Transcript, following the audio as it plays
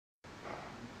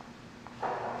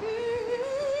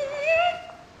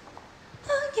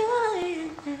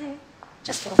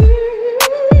Just for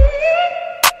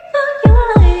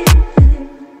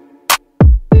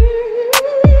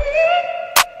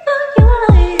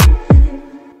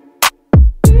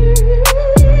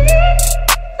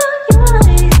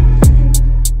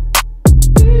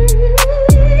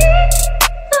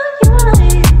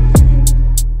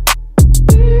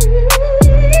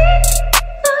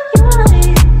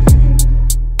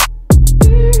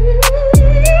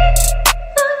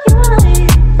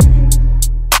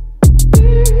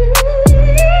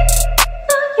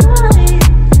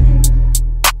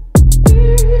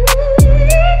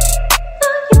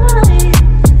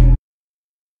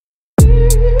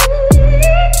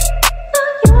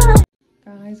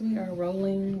guys, we are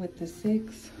rolling with the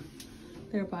 6.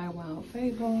 They're by Wild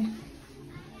Fable.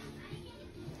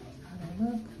 How they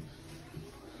look.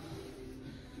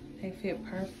 They fit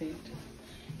perfect.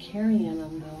 Carrying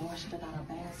them though, I should have got a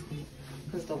basket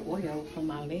because the oil from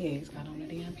my legs got on the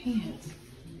damn pants.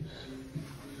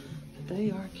 But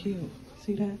they are cute.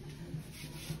 See that?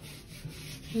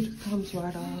 It just comes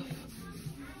right off.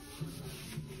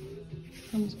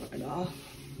 Comes right off.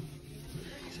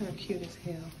 These are cute as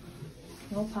hell.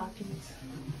 No pockets.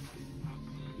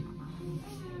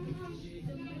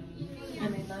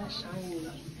 And they're not shiny.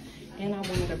 And I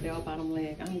wanted a bell bottom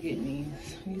leg. I'm getting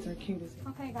these. These are cute as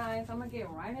hell. Okay guys, I'm gonna get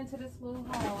right into this little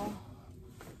haul.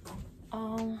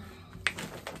 Let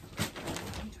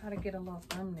me try to get a little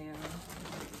thumbnail.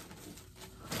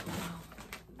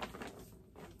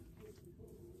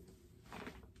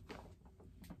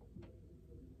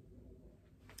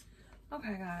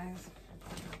 Okay guys.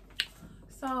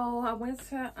 So I went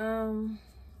to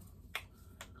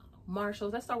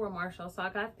Marshall's. Let's start with Marshall's. So I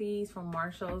got these from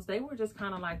Marshall's. They were just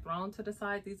kind of like thrown to the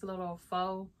side. These little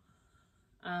faux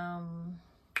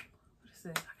what is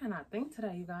this? I cannot think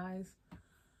today, you guys.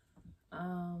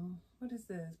 What is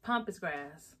this? Pampas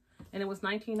grass. And it was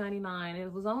 $19.99.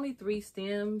 It was only 3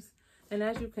 stems. And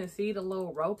as you can see, the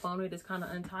little rope on it is kind of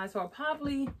untied. So it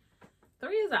probably,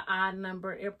 3 is an odd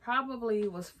number. It probably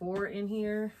was 4 in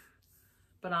here,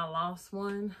 but I lost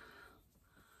one.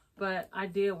 But I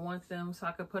did want them so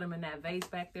I could put them in that vase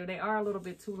back there. They are a little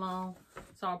bit too long,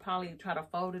 so I'll probably try to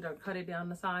fold it or cut it down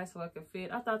the side so it could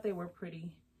fit. I thought they were pretty,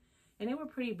 and they were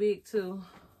pretty big too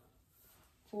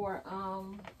for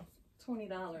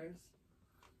 $20.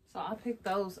 So I picked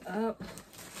those up.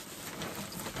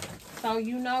 So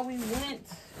you know, we went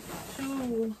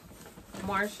to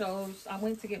Marshall's. I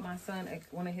went to get my son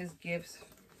one of his gifts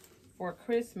for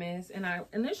Christmas, and I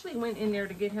initially went in there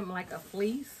to get him like a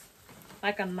fleece,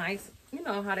 like a nice, you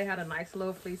know how they had a nice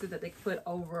little fleeces that they could put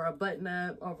over a button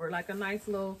up, over like a nice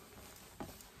little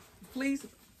fleece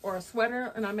or a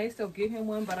sweater. And I may still get him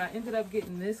one, but I ended up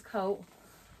getting this coat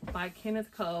by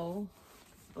Kenneth Cole,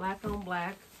 black on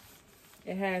black.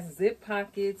 It has zip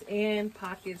pockets and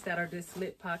pockets that are just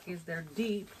slip pockets. They're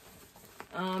deep.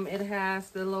 It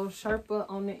has the little Sherpa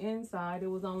on the inside. It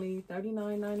was only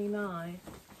 $39.99.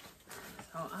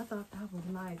 So I thought that was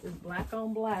nice. It's black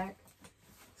on black,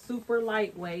 super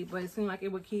lightweight, but it seemed like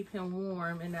it would keep him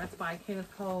warm. And that's by Kenneth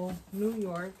Cole, New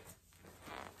York.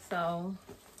 So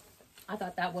I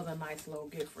thought that was a nice little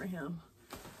gift for him.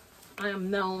 I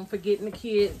am known for getting the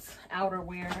kids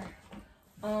outerwear.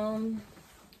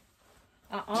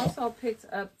 I also picked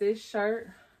up this shirt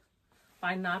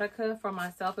by Nautica for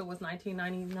myself. It was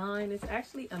 $19.99. It's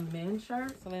actually a men's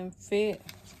shirt. So then fit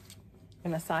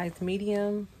in a size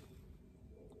medium,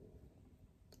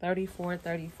 34,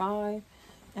 35.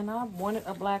 And I wanted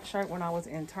a black shirt when I was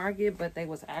in Target, but they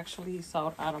was actually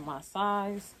sold out of my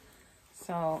size.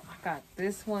 So I got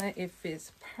this one. It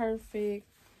fits perfect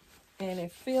and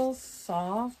it feels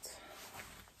soft.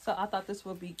 So I thought this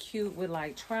would be cute with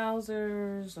like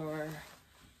trousers or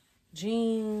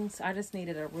jeans. I just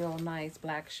needed a real nice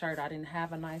black shirt. I didn't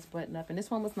have a nice button up, and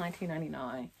this one was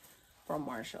 $19.99 from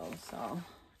Marshall. So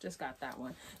just got that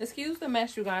one. Excuse the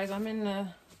mess, you guys. I'm in the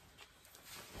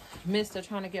midst of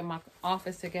trying to get my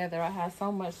office together. I have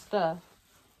so much stuff.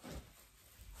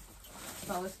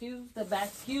 So excuse the back,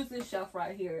 excuse this shelf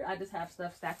right here. I just have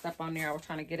stuff stacked up on there. I was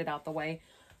trying to get it out the way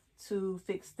to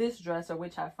fix this dresser,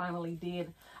 which I finally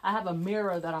did. I have a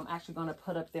mirror that I'm actually going to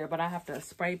put up there, but I have to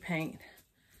spray paint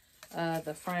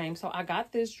the frame. So I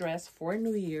got this dress for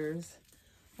New Year's.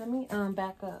 Let me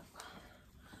back up.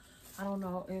 I don't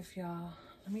know if y'all,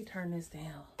 let me turn this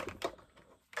down.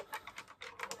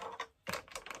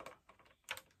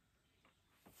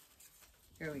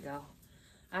 Here we go.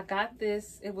 I got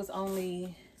this. It was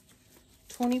only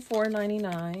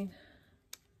 $24.99.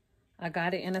 I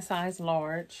got it in a size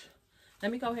large.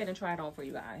 Let me go ahead and try it on for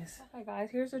you guys. Okay guys,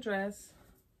 here's the dress.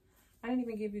 I didn't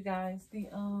even give you guys the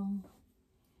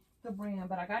the brand,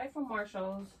 but I got it from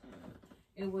Marshall's.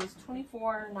 It was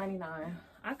 $24.99.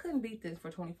 I couldn't beat this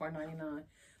for $24.99.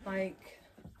 Like,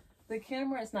 the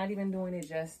camera is not even doing it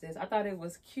justice. I thought it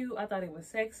was cute. I thought it was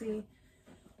sexy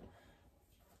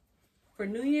for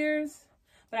New Year's.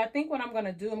 But I think what I'm going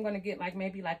to do, I'm going to get like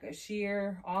maybe like a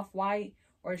sheer off-white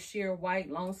or sheer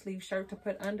white long sleeve shirt to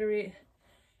put under it.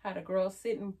 Had a girl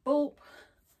sitting, boop,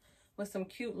 with some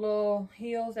cute little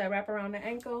heels that wrap around the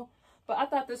ankle. But I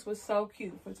thought this was so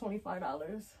cute for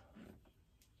 $25.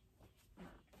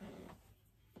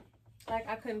 Like,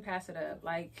 I couldn't pass it up.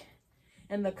 Like,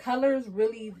 and the colors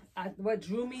really, what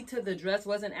drew me to the dress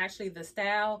wasn't actually the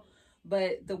style,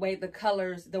 but the way the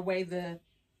colors, the way the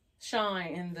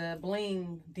shine and the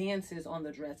bling dances on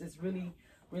the dress. It's really,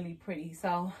 really pretty.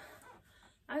 So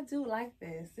I do like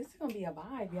this. This is gonna be a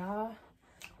vibe, y'all,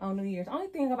 on New Year's. Only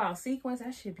thing about sequins,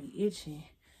 that should be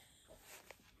itchy.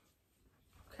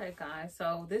 Okay, guys,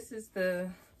 so this is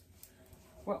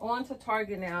we're on to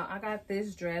Target now. I got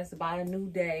this dress by a New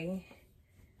Day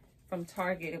from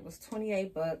Target. It was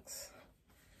 28 bucks.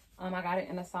 I got it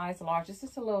in a size large. It's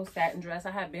just a little satin dress.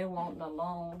 I have been wanting a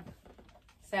long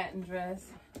satin dress.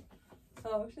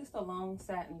 So it's just a long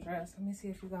satin dress. Let me see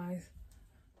if you guys,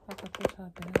 if I can put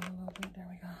her down a little bit. There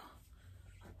we go.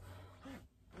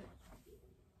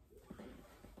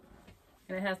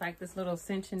 And it has like this little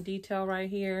cinching detail right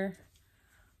here.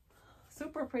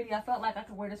 Super pretty. I felt like I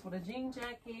could wear this with a jean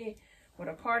jacket, with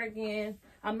a cardigan.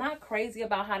 I'm not crazy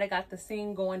about how they got the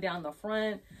seam going down the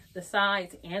front, the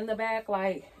sides, and the back,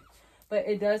 like, but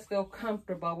it does feel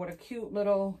comfortable with a cute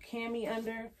little cami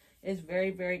under. It's very,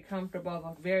 very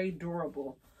comfortable, very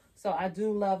durable. So I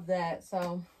do love that.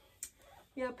 So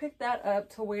yeah, pick that up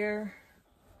to wear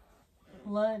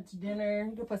lunch, dinner.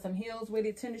 You can put some heels with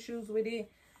it, tennis shoes with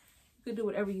it. You can do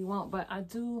whatever you want, but I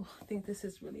do think this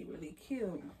is really, really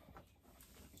cute.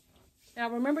 Now,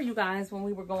 remember, you guys, when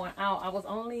we were going out, I was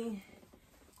only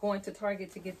going to Target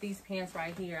to get these pants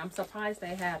right here. I'm surprised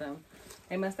they had them.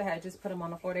 They must have had just put them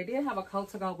on the floor. They did have a coat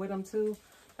to go with them, too.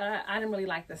 But I didn't really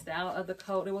like the style of the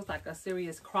coat. It was like a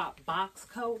serious crop box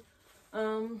coat.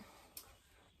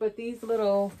 But these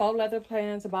little faux leather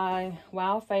pants by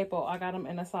Wild Fable, I got them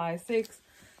in a size 6.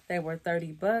 They were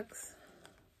 30 bucks.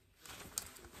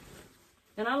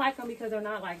 And I like them because they're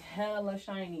not like hella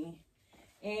shiny.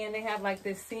 And they have like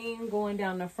this seam going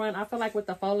down the front. I feel like with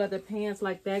the faux leather pants,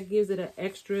 like that gives it an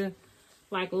extra,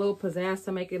 like, little pizzazz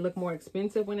to make it look more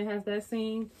expensive when it has that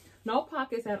seam. No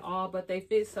pockets at all, but they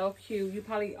fit so cute. You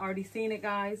probably already seen it,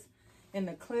 guys, in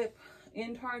the clip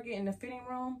in Target in the fitting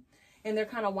room. And they're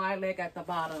kind of wide leg at the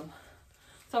bottom.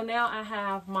 So now I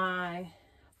have my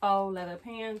faux leather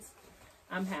pants.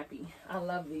 I'm happy. I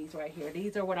love these right here.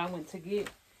 These are what I went to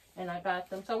get, and I got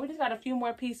them. So we just got a few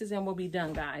more pieces and we'll be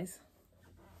done, guys.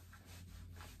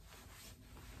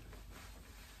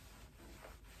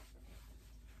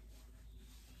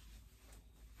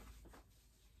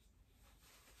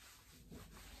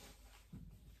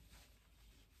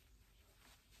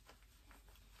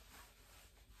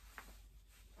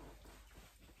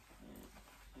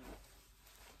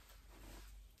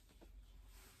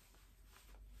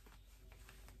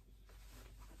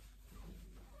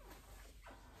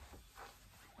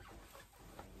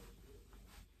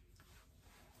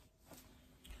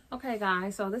 Okay,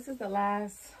 guys, so this is the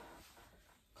last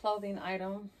clothing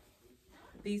item.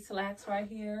 These slacks right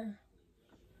here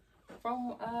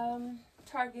from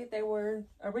Target. They were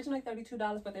originally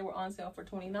 $32, but they were on sale for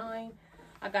 $29.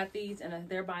 I got these and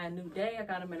they're by a New Day. I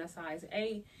got them in a size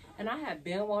 8, and I have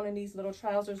been wanting these little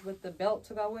trousers with the belt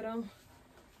to go with them.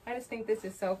 I just think this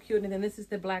is so cute. And then this is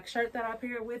the black shirt that I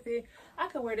paired with it. I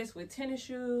could wear this with tennis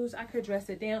shoes. I could dress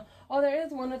it down. Oh, there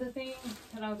is one other thing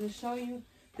that I'll just show you.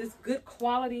 This good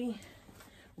quality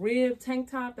rib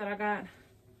tank top that I got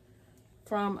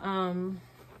from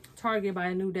Target by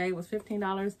a New Day. It was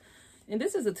 $15. And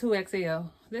this is a 2XL.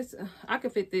 This, I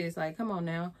could fit this. Like, come on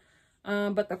now.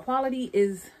 But the quality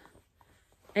is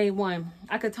A1.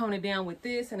 I could tone it down with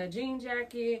this and a jean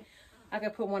jacket. I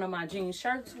could put one of my jean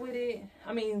shirts with it.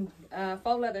 I mean,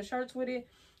 faux leather shirts with it.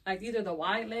 Like, these are the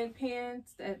wide leg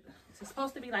pants that it's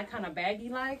supposed to be like kind of baggy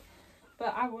like.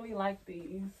 But I really like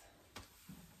these.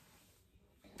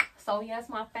 So yes,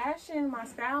 my fashion, my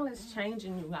style is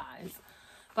changing, you guys.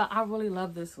 But I really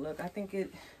love this look. I think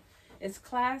it's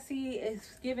classy.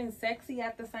 It's giving sexy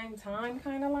at the same time,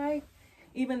 kind of like.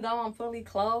 Even though I'm fully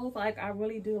clothed, like, I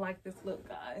really do like this look,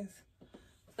 guys.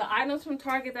 The items from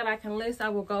Target that I can list, I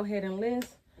will go ahead and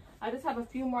list. I just have a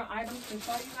few more items to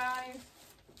show you guys.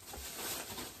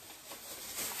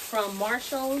 From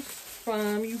Marshall's,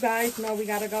 you guys know we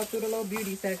got to go through the little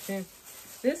beauty section.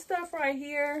 This stuff right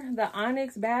here, the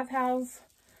Onyx Bathhouse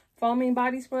foaming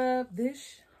body scrub.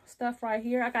 This stuff right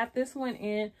here, I got this one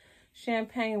in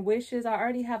Champagne Wishes. I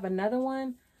already have another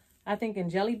one, I think in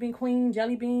Jelly Bean Queen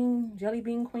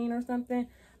or something.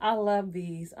 I love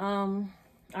these. I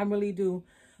really do.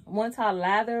 Once I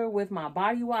lather with my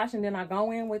body wash and then I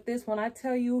go in with this one, I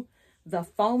tell you, the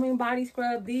foaming body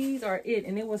scrub, these are it.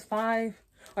 And it was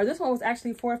this one was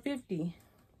actually $4.50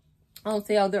 on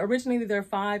sale. Originally they're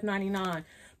 $5.99,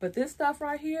 but this stuff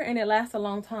right here, and it lasts a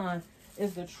long time,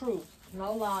 is the truth.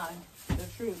 No lie, the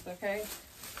truth. Okay.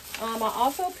 I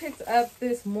also picked up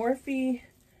this Morphe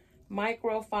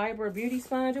microfiber beauty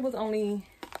sponge. It was only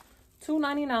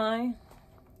 $2.99,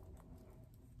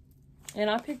 and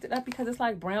I picked it up because it's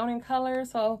like brown in color,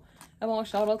 so I won't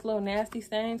show those little nasty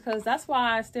stains. Because that's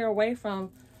why I steer away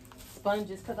from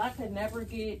sponges, because I could never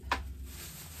get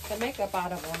the makeup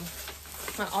out of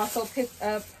them. I also picked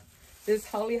up this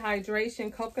Holy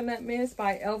Hydration Coconut Mist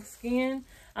by Elf Skin.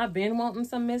 I've been wanting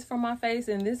some mist for my face,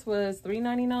 and this was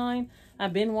 $3.99.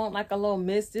 I've been wanting like a little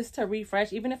mist just to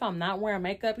refresh, even if I'm not wearing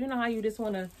makeup. You know how you just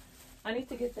want to, I need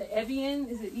to get the Evian,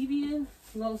 is it Evian?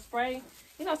 Little spray.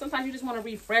 You know, sometimes you just want to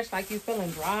refresh, like you feeling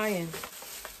dry. And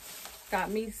got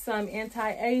me some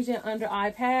anti-aging under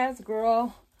eye pads.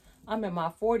 Girl, I'm in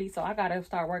my 40s, so I got to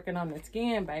start working on the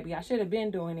skin, baby. I should have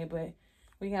been doing it, but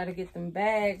we got to get them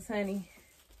bags, honey.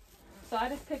 So I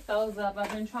just picked those up.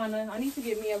 I've been trying to, I need to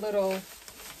get me a little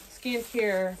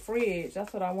skincare fridge.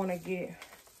 That's what I want to get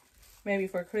maybe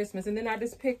for Christmas. And then I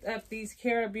just picked up these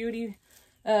Cara Beauty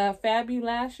Fabu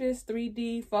Lashes,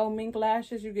 3D faux mink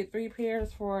lashes. You get 3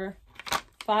 pairs for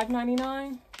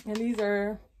 $5.99. And these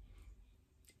are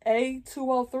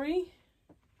A203.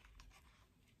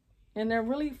 And they're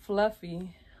really fluffy.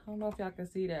 I don't know if y'all can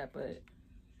see that, but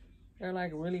they're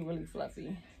like really, really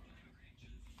fluffy.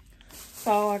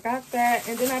 So I got that.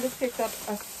 And then I just picked up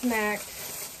a snack.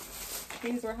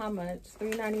 These were how much?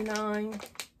 $3.99.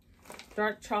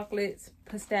 Dark chocolates,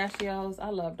 pistachios. I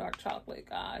love dark chocolate,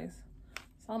 guys.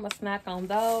 So I'm gonna snack on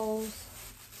those.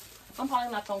 I'm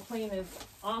probably not gonna clean this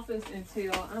office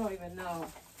until, I don't even know.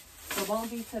 It won't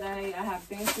be today. I have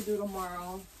things to do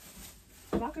tomorrow.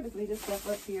 So I could just leave this stuff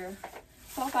up here.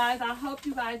 So guys, I hope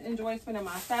you guys enjoyed spending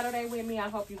my Saturday with me. I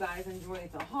hope you guys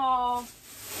enjoyed the haul.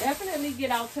 Definitely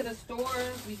get out to the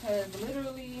stores, because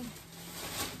literally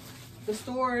the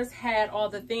stores had all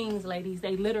the things, ladies.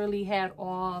 They literally had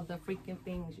all the freaking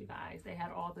things, you guys. They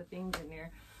had all the things in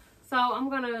there. So I'm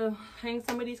gonna hang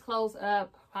some of these clothes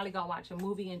up, probably go watch a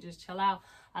movie and just chill out.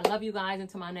 I love you guys.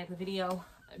 Until my next video.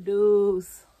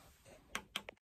 Deuce.